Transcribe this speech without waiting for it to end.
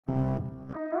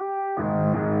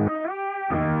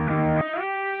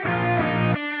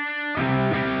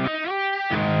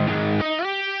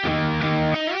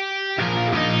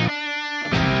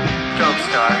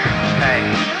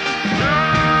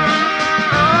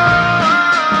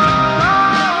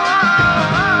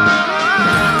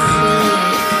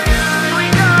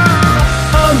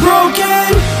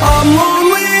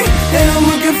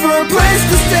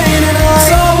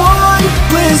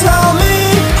please help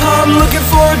me. I'm looking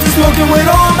forward to smoking with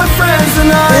all my friends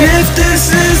tonight. And if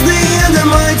this is the end of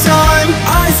my time,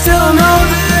 I still know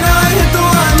that I hit the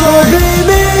limelight. Oh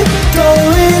baby,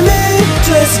 don't leave me,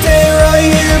 just stay right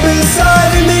here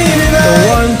beside me tonight. The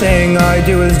one thing I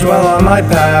do is dwell on my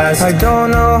past. I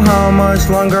don't know how much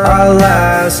longer I'll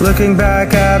last. Looking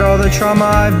back at all the trauma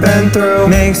I've been through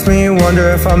makes me wonder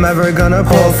if I'm ever gonna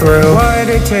pull through. Why'd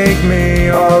it take me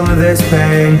all of this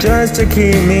pain just to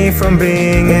keep me from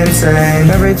being insane?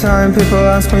 Every time people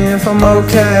ask me if I'm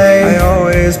okay, I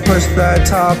always push that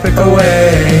topic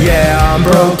away. Yeah, I'm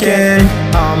broken,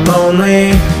 I'm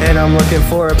lonely, and I'm looking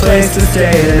for a place to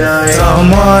stay tonight.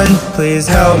 Someone, please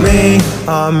help me,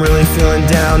 I'm really feeling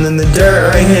down in the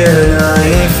dirt right here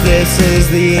tonight. If this is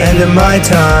the end of my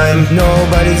time,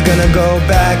 nobody's gonna go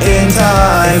back in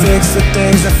time and fix the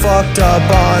things I fucked up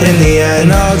on. In the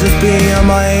end, I'll just be on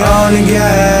my own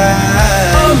again.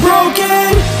 I'm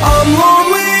broken, I'm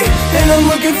lonely, and I'm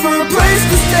looking for a place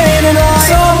to stay tonight.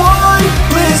 Someone,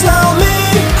 please help me,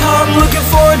 I'm looking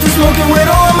forward to smoking with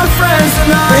all my friends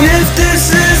tonight. And if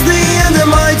this is the end of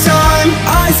my time,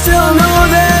 I still know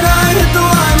that I hit the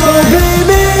limelight. Oh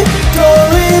baby, don't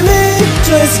leave me,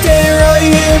 just stay right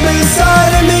here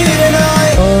beside me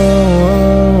tonight.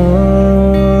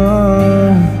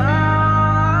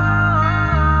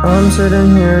 I'm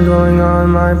sitting here dwelling on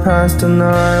my past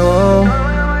tonight. Whoa.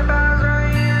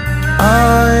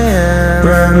 I am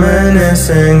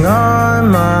reminiscing on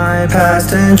my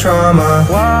past and trauma.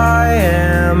 Why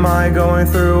am I going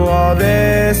through all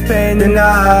this pain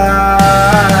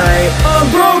tonight? I'm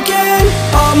broken,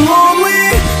 I'm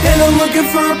lonely, and I'm looking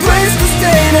for a place to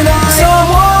stay tonight.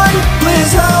 Someone